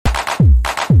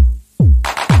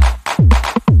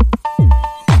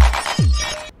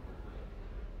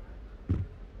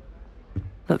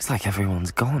Looks like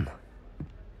everyone's gone.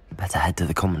 Better head to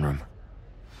the common room.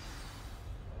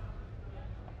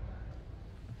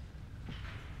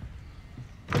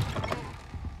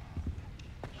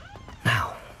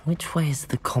 Now, which way is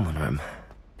the common room?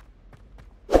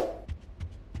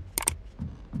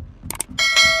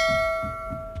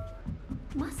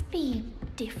 Must be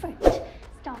different.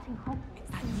 Starting Hogwarts.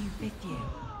 It's that new fifth year.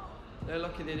 They're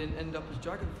lucky they didn't end up as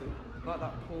dragon food, like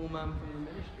that poor man from the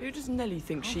ministry. Who does Nelly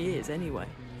think she is, anyway?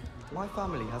 My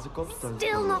family has a gobstone.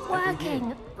 Still not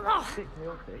working. Ugh. Bit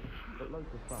chaotic, but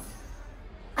loads of fun.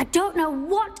 I don't know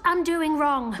what I'm doing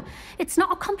wrong. It's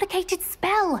not a complicated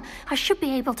spell. I should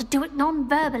be able to do it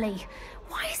non-verbally.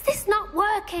 Why is this not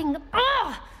working?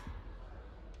 Ugh.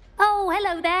 Oh,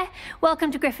 hello there.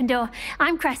 Welcome to Gryffindor.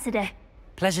 I'm Cressida.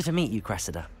 Pleasure to meet you,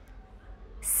 Cressida.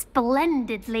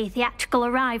 Splendidly theatrical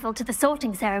arrival to the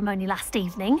sorting ceremony last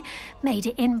evening. Made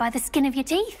it in by the skin of your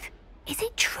teeth. Is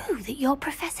it true that you're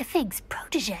Professor Fig's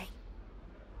protege?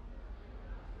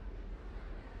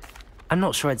 I'm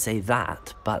not sure I'd say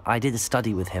that, but I did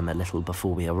study with him a little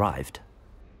before we arrived.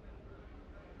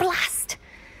 Blast!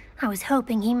 I was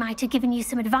hoping he might have given you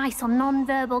some advice on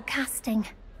non-verbal casting.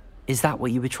 Is that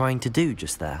what you were trying to do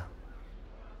just there?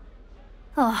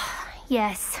 Oh,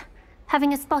 yes.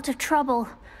 Having a spot of trouble.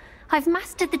 I've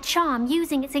mastered the charm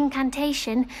using its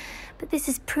incantation, but this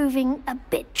is proving a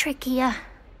bit trickier.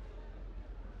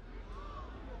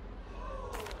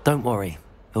 Don't worry,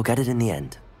 you'll get it in the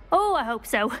end. Oh, I hope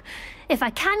so. If I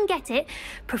can get it,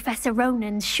 Professor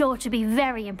Ronan's sure to be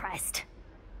very impressed.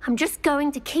 I'm just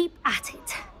going to keep at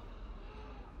it.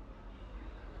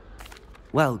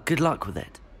 Well, good luck with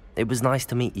it. It was nice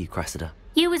to meet you, Cressida.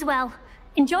 You as well.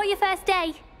 Enjoy your first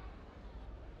day.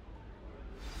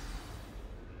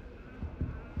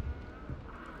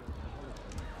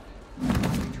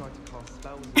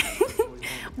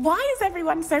 Why is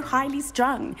everyone so highly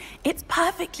strung? It's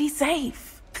perfectly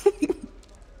safe.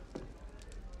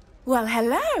 Well,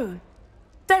 hello.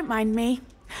 Don't mind me.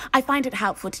 I find it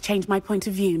helpful to change my point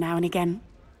of view now and again.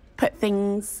 Put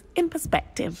things in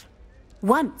perspective.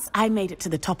 Once I made it to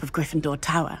the top of Gryffindor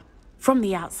Tower, from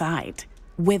the outside,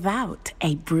 without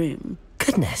a broom.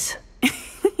 Goodness.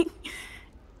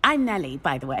 I'm Nelly,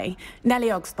 by the way. Nelly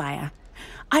Ogspire.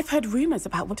 I've heard rumors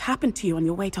about what happened to you on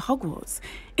your way to Hogwarts.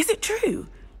 Is it true?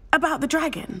 About the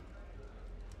dragon?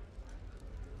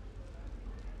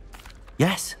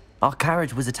 Yes, our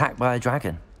carriage was attacked by a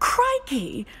dragon.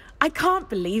 Crikey! I can't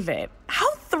believe it.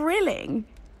 How thrilling!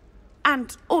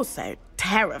 And also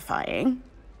terrifying.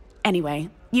 Anyway,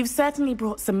 you've certainly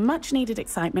brought some much-needed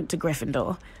excitement to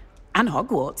Gryffindor. And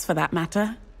Hogwarts, for that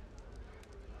matter.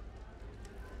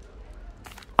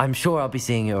 I'm sure I'll be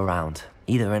seeing you around,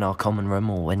 either in our common room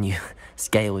or when you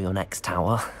scale your next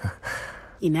tower.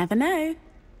 You never know.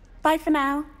 Bye for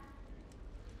now.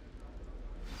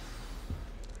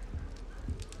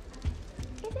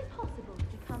 Is it possible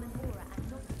to become an aura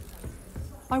and not...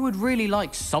 I would really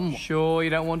like some... Sure you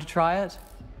don't want to try it?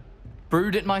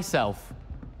 Brewed it myself.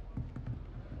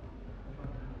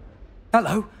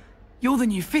 Hello, you're the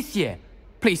new fifth year.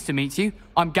 Pleased to meet you.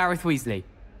 I'm Gareth Weasley.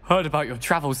 Heard about your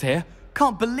travels here.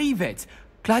 Can't believe it.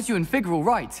 Glad you and Fig are all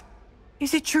right.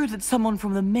 Is it true that someone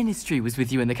from the Ministry was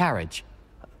with you in the carriage?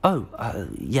 Oh,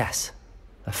 yes.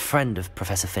 A friend of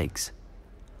Professor Fig's.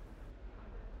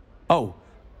 Oh,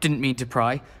 didn't mean to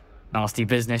pry. Nasty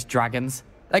business, dragons.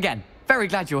 Again, very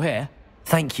glad you're here.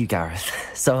 Thank you, Gareth.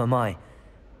 So am I.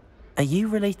 Are you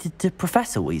related to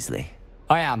Professor Weasley?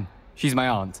 I am. She's my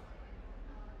aunt.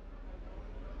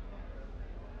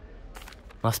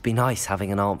 Must be nice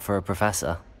having an aunt for a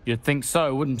professor. You'd think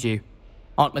so, wouldn't you?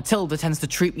 Aunt Matilda tends to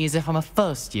treat me as if I'm a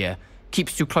first year.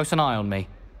 Keeps too close an eye on me.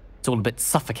 It's all a bit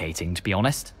suffocating, to be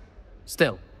honest.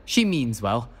 Still, she means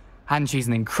well, and she's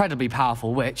an incredibly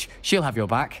powerful witch. She'll have your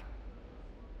back.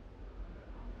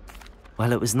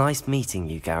 Well, it was nice meeting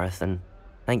you, Gareth, and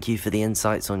thank you for the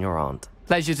insights on your aunt.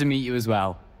 Pleasure to meet you as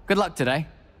well. Good luck today.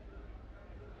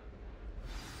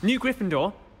 New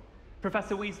Gryffindor.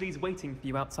 Professor Weasley's waiting for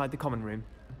you outside the common room.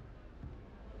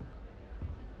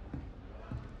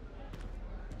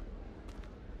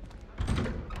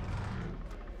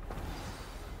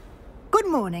 Good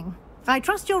morning. I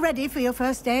trust you're ready for your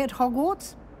first day at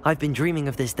Hogwarts? I've been dreaming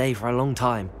of this day for a long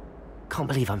time. Can't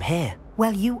believe I'm here.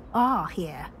 Well, you are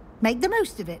here. Make the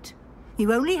most of it.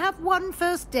 You only have one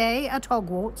first day at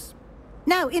Hogwarts.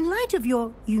 Now, in light of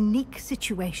your unique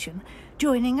situation,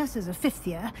 joining us as a fifth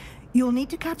year, you'll need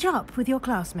to catch up with your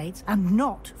classmates and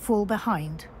not fall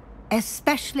behind.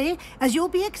 Especially as you'll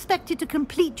be expected to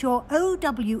complete your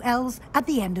OWLs at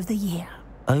the end of the year.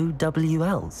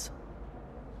 OWLs?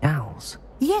 Owls?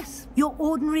 Yes, your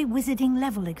ordinary wizarding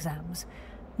level exams.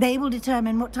 They will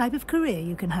determine what type of career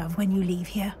you can have when you leave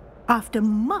here. After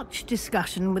much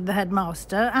discussion with the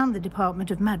headmaster and the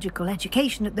Department of Magical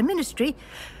Education at the Ministry,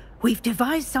 we've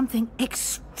devised something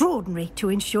extraordinary to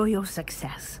ensure your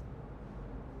success.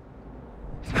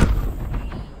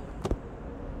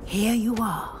 Here you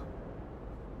are.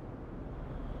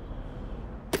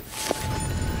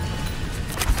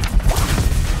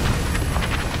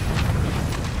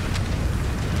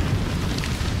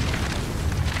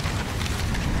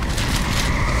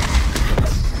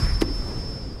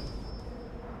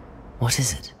 What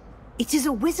is it? It is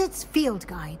a wizard's field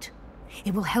guide.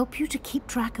 It will help you to keep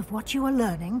track of what you are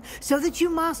learning so that you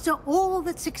master all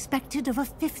that's expected of a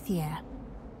 5th year.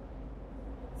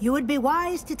 You would be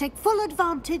wise to take full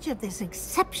advantage of this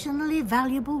exceptionally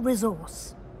valuable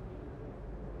resource.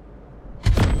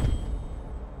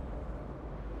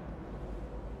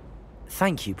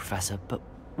 Thank you, Professor, but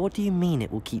what do you mean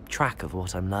it will keep track of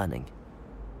what I'm learning?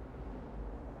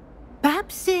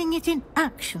 Perhaps seeing it in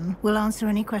action will answer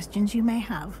any questions you may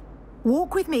have.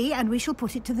 Walk with me and we shall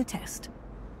put it to the test.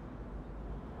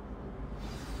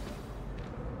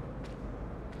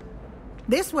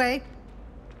 This way.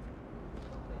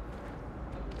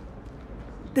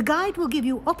 The guide will give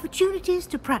you opportunities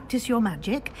to practice your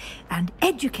magic and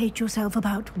educate yourself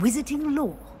about wizarding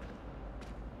lore.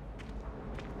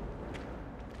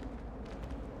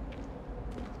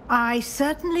 I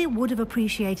certainly would have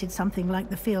appreciated something like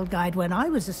the field guide when I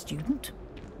was a student.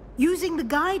 Using the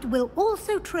guide will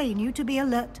also train you to be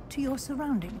alert to your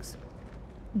surroundings.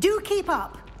 Do keep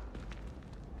up!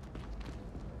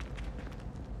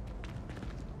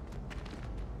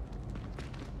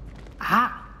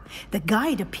 Ah, the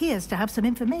guide appears to have some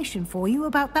information for you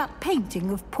about that painting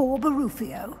of poor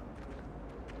Barufio.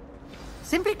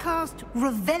 Simply cast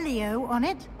Revelio on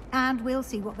it, and we'll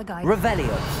see what the guide...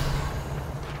 Revelio.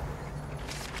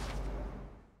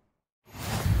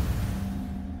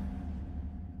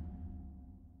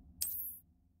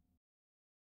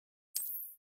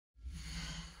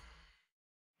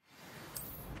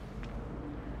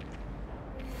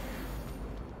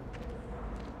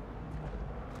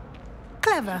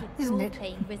 Clever, isn't it?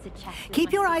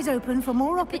 Keep your eyes open for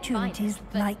more opportunities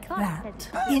like that,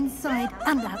 inside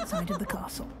and outside of the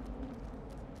castle.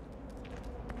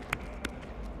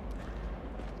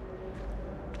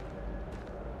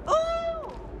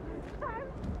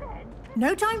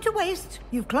 No time to waste.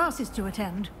 You've classes to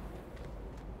attend.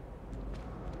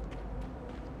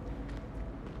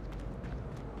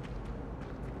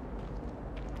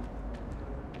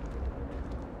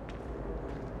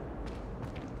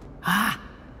 Ah,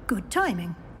 good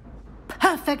timing.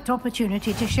 Perfect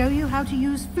opportunity to show you how to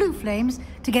use flue flames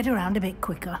to get around a bit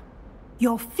quicker.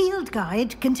 Your field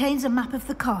guide contains a map of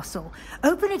the castle.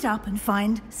 Open it up and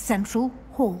find Central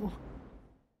Hall.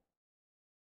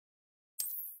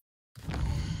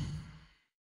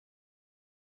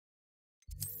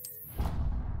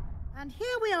 And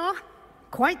here we are.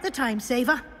 Quite the time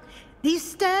saver. These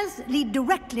stairs lead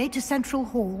directly to Central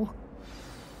Hall.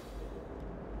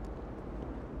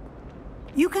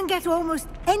 You can get almost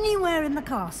anywhere in the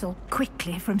castle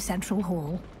quickly from Central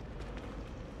Hall.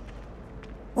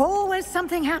 Always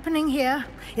something happening here.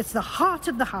 It's the heart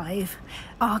of the hive.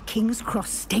 Our King's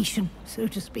Cross station, so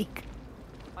to speak.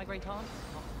 My great aunt?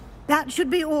 That should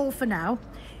be all for now.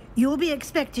 You'll be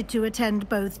expected to attend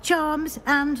both Charms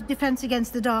and Defense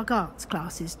Against the Dark Arts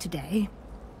classes today.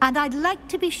 And I'd like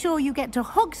to be sure you get to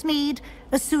Hogsmeade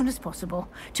as soon as possible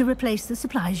to replace the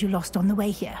supplies you lost on the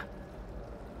way here.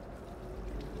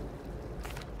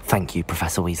 Thank you,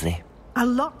 Professor Weasley. A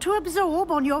lot to absorb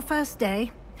on your first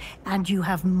day, and you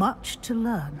have much to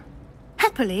learn.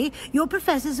 Happily, your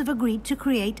professors have agreed to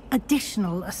create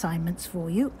additional assignments for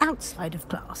you outside of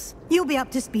class. You'll be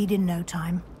up to speed in no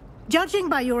time. Judging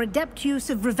by your adept use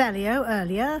of Revelio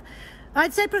earlier,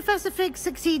 I'd say Professor Fig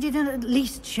succeeded in at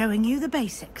least showing you the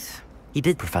basics. He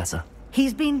did, Professor.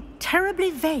 He's been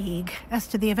terribly vague as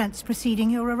to the events preceding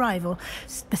your arrival,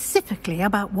 specifically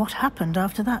about what happened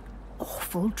after that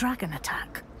awful dragon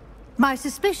attack. My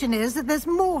suspicion is that there's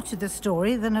more to the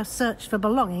story than a search for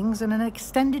belongings and an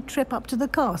extended trip up to the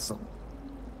castle.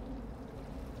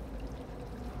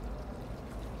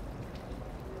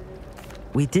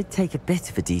 We did take a bit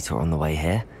of a detour on the way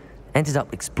here. Ended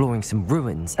up exploring some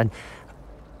ruins and...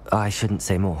 I shouldn't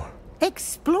say more.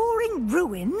 Exploring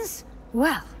ruins?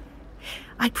 Well,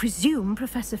 I presume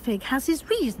Professor Fig has his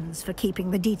reasons for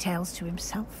keeping the details to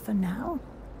himself for now.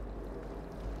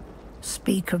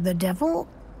 Speak of the devil,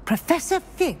 Professor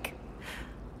Fig.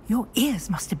 Your ears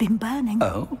must have been burning.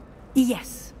 Oh?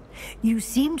 Yes. You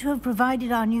seem to have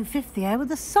provided our new 5th year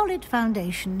with a solid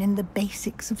foundation in the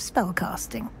basics of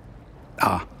spellcasting.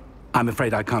 Ah, I'm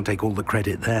afraid I can't take all the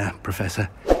credit there, Professor.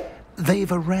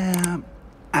 They've a rare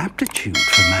aptitude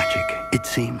for magic, it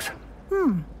seems.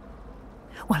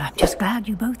 Well, I'm just glad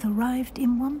you both arrived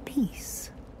in one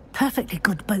piece. Perfectly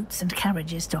good boats and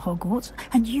carriages to Hogwarts,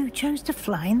 and you chose to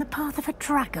fly in the path of a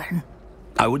dragon.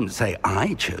 I wouldn't say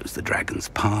I chose the dragon's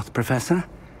path, Professor.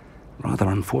 Rather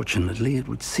unfortunately, it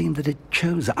would seem that it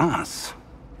chose us.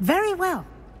 Very well.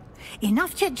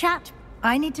 Enough chit-chat.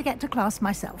 I need to get to class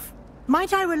myself.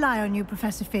 Might I rely on you,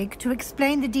 Professor Fig, to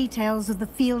explain the details of the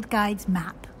field guide's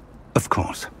map? Of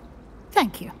course.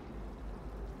 Thank you.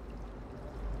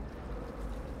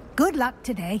 Good luck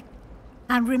today.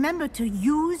 And remember to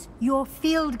use your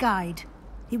field guide.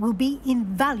 It will be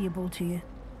invaluable to you.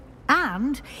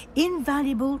 And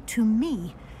invaluable to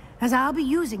me, as I'll be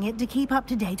using it to keep up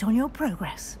to date on your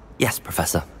progress. Yes,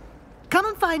 Professor. Come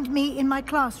and find me in my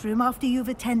classroom after you've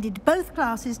attended both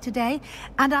classes today,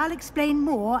 and I'll explain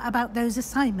more about those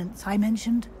assignments I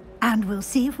mentioned. And we'll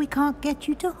see if we can't get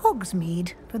you to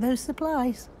Hogsmeade for those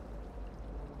supplies.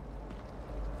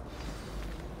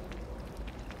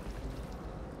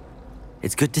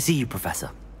 It's good to see you,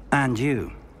 Professor. And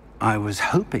you. I was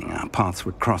hoping our paths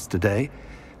would cross today,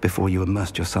 before you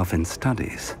immersed yourself in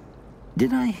studies.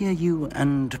 Did I hear you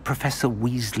and Professor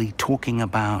Weasley talking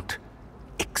about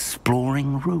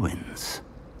exploring ruins?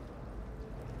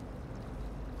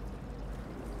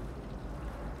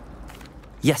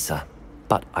 Yes, sir.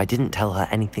 But I didn't tell her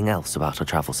anything else about our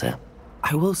travels here.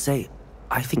 I will say,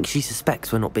 I think she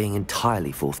suspects we're not being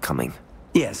entirely forthcoming.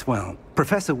 Yes, well,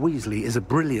 Professor Weasley is a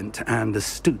brilliant and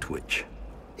astute witch.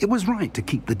 It was right to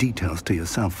keep the details to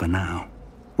yourself for now.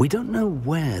 We don't know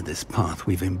where this path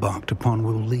we've embarked upon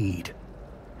will lead.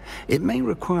 It may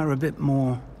require a bit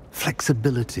more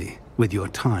flexibility with your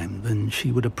time than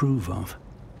she would approve of.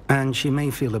 And she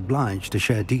may feel obliged to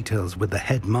share details with the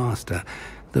headmaster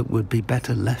that would be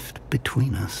better left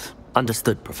between us.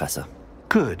 Understood, Professor.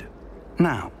 Good.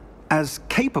 Now, as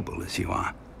capable as you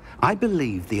are, I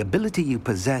believe the ability you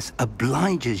possess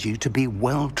obliges you to be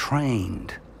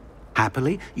well-trained.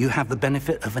 Happily, you have the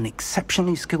benefit of an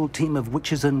exceptionally skilled team of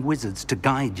witches and wizards to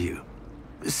guide you.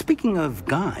 Speaking of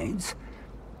guides,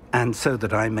 and so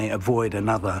that I may avoid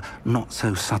another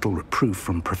not-so-subtle reproof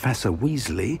from Professor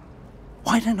Weasley,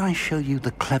 why don't I show you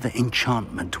the clever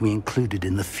enchantment we included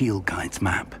in the field guide's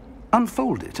map?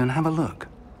 Unfold it and have a look.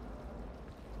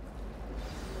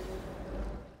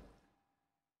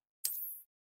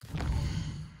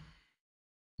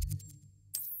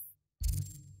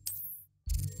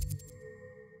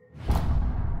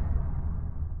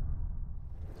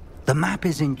 The map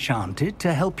is enchanted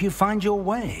to help you find your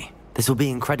way. This will be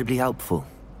incredibly helpful.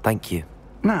 Thank you.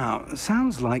 Now,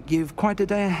 sounds like you've quite a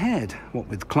day ahead, what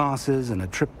with classes and a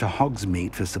trip to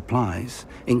Hogsmeade for supplies,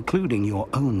 including your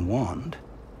own wand.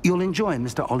 You'll enjoy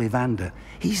Mr. Ollivander.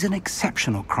 He's an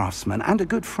exceptional craftsman and a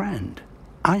good friend.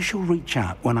 I shall reach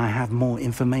out when I have more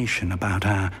information about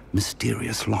our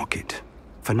mysterious locket.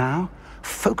 For now,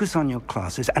 focus on your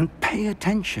classes and pay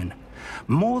attention.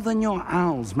 More than your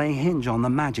owls may hinge on the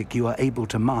magic you are able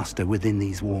to master within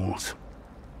these walls.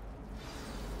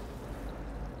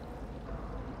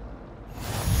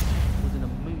 I was in a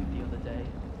mood the other day.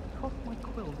 Coughed my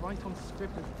quill right on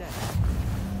Scribner's desk.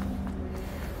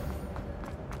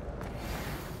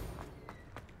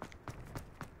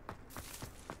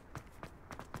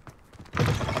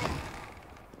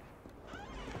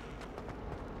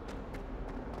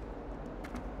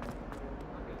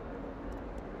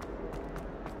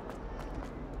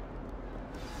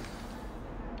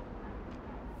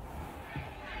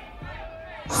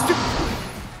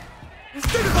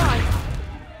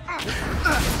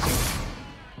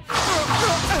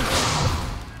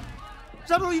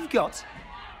 Is that all you've got?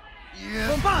 Yeah.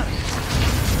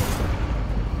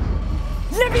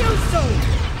 Levioso!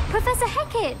 Professor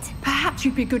HECAT! Perhaps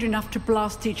you'd be good enough to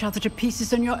blast each other to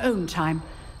pieces in your own time.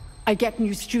 I get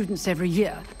new students every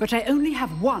year, but I only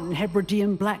have one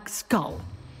Hebridean black skull.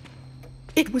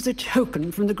 It was a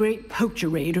token from the Great Poacher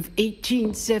Raid of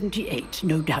 1878.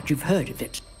 No doubt you've heard of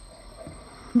it.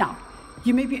 Now,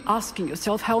 you may be asking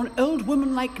yourself how an old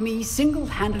woman like me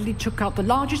single-handedly took out the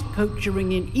largest poacher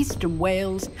ring in eastern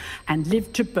Wales and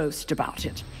lived to boast about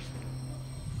it.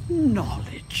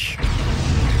 Knowledge.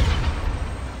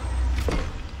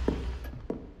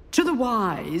 To the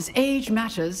wise, age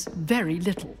matters very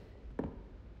little.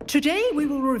 Today we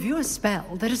will review a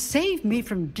spell that has saved me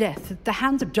from death at the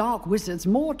hands of dark wizards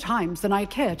more times than I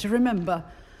care to remember.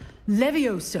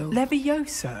 Levioso.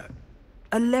 Levioso?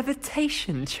 A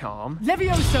levitation charm?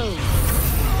 Levioso!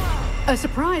 A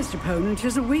surprised opponent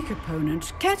is a weak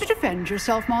opponent. Care to defend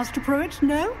yourself, Master Pruitt?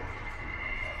 No?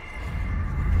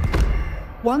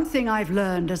 One thing I've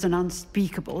learned as an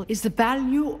unspeakable is the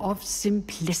value of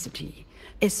simplicity,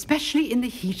 especially in the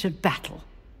heat of battle.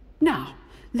 Now,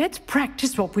 let's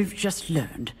practice what we've just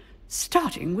learned,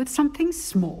 starting with something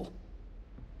small.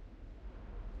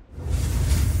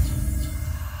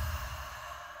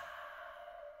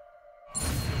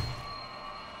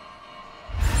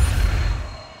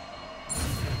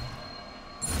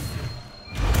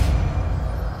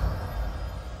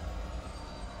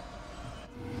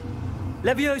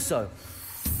 Levioso!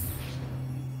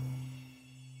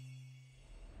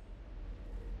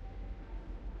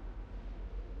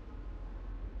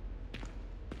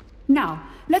 Now,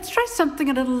 let's try something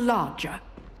a little larger.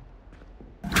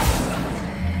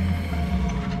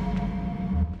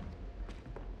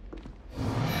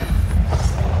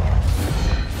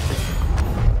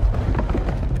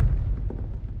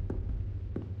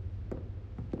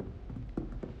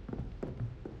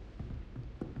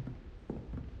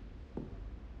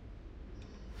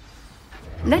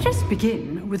 Let us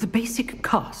begin with the basic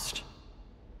cast.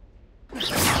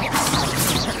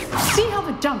 See how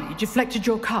the dummy deflected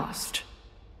your cast?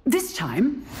 This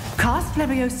time, cast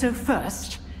Levioso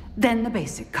first, then the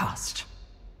basic cast.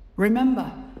 Remember,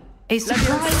 a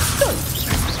surprise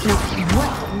first. Now,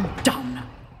 well done.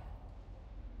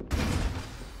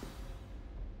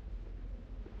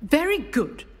 Very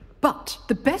good, but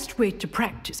the best way to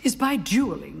practice is by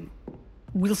dueling.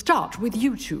 We'll start with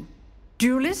you two.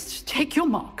 Duelists, take your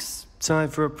marks. Time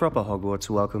for a proper Hogwarts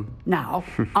welcome. Now,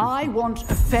 I want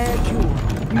a fair duel,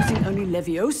 using only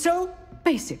Levioso,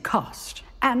 basic cast,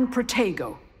 and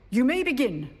Protego. You may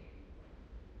begin.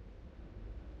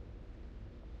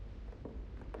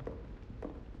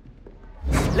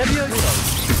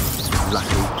 Levioso!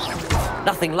 Lucky.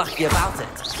 Nothing lucky about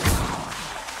it.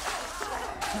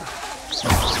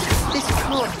 This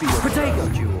can't be a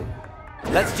Protego duel.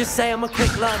 Let's just say I'm a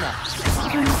quick learner.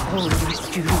 Even all my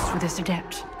students with this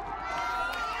adept.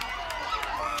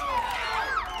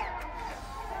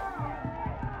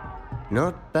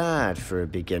 Not bad for a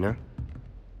beginner.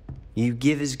 You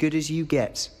give as good as you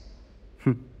get.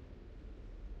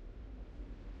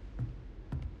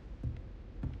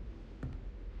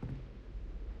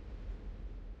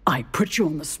 I put you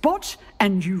on the spot,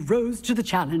 and you rose to the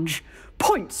challenge.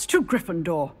 Points to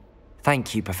Gryffindor.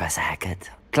 Thank you, Professor HECAT.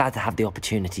 Glad to have the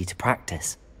opportunity to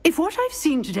practice. If what I've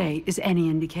seen today is any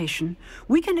indication,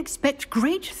 we can expect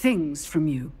great things from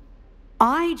you.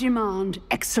 I demand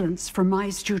excellence from my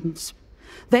students.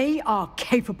 They are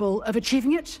capable of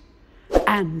achieving it,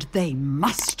 and they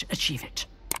must achieve it.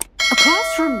 A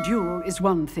classroom duel is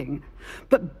one thing,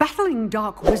 but battling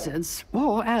dark wizards,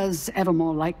 or as ever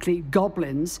more likely,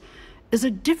 goblins, is a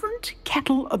different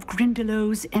kettle of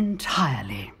Grindylows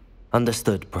entirely.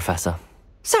 Understood, Professor.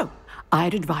 So,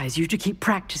 I'd advise you to keep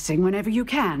practicing whenever you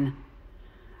can.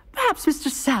 Perhaps Mr.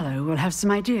 Sallow will have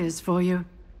some ideas for you.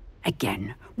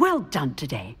 Again, well done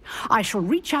today. I shall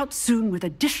reach out soon with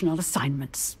additional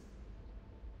assignments.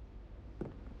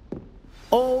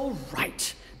 All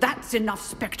right. That's enough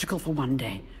spectacle for one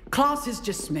day. Class is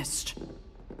dismissed.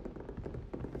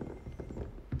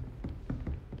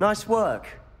 Nice work.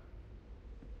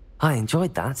 I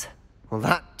enjoyed that. Well,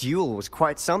 that duel was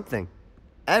quite something.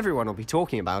 Everyone will be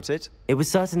talking about it. It was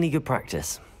certainly good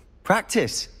practice.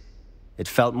 Practice? It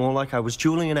felt more like I was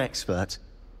dueling an expert.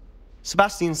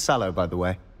 Sebastian Sallow, by the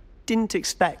way. Didn't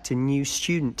expect a new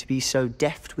student to be so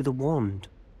deft with a wand.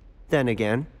 Then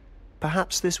again,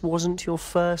 perhaps this wasn't your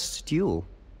first duel.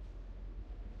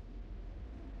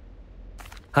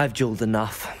 I've dueled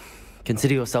enough.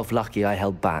 Consider yourself lucky I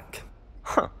held back.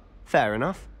 Huh, fair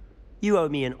enough. You owe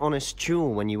me an honest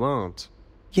duel when you aren't.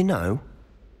 You know,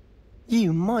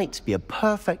 you might be a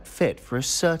perfect fit for a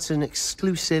certain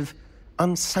exclusive,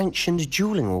 unsanctioned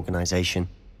dueling organization.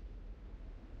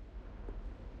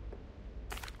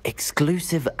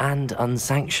 Exclusive and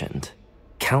unsanctioned?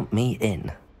 Count me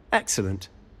in. Excellent.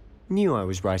 Knew I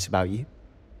was right about you.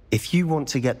 If you want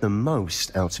to get the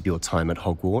most out of your time at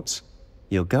Hogwarts,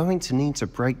 you're going to need to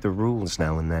break the rules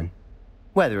now and then.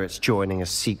 Whether it's joining a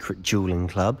secret dueling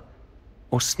club,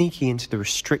 or sneaking into the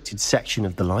restricted section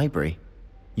of the library,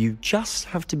 you just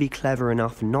have to be clever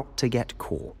enough not to get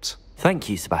caught. Thank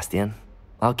you, Sebastian.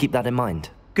 I'll keep that in mind.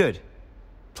 Good.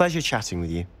 Pleasure chatting with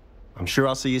you. I'm sure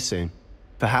I'll see you soon.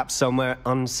 Perhaps somewhere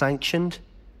unsanctioned?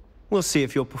 We'll see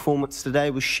if your performance today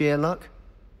was sheer luck,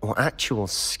 or actual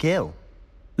skill.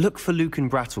 Look for Luke and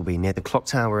Brattleby near the clock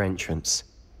tower entrance.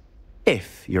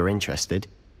 If you're interested.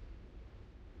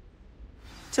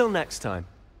 Till next time.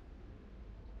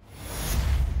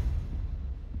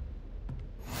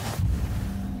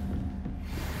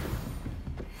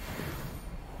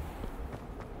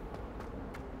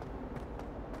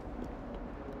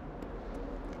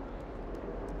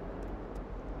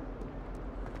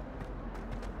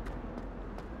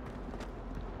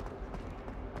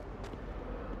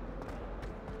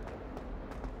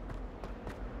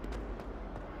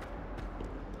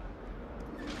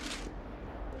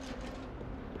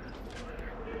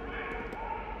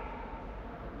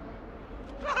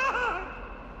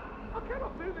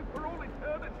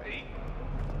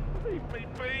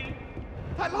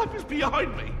 life is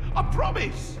behind me. I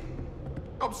promise.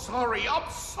 I'm sorry. I'm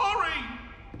sorry.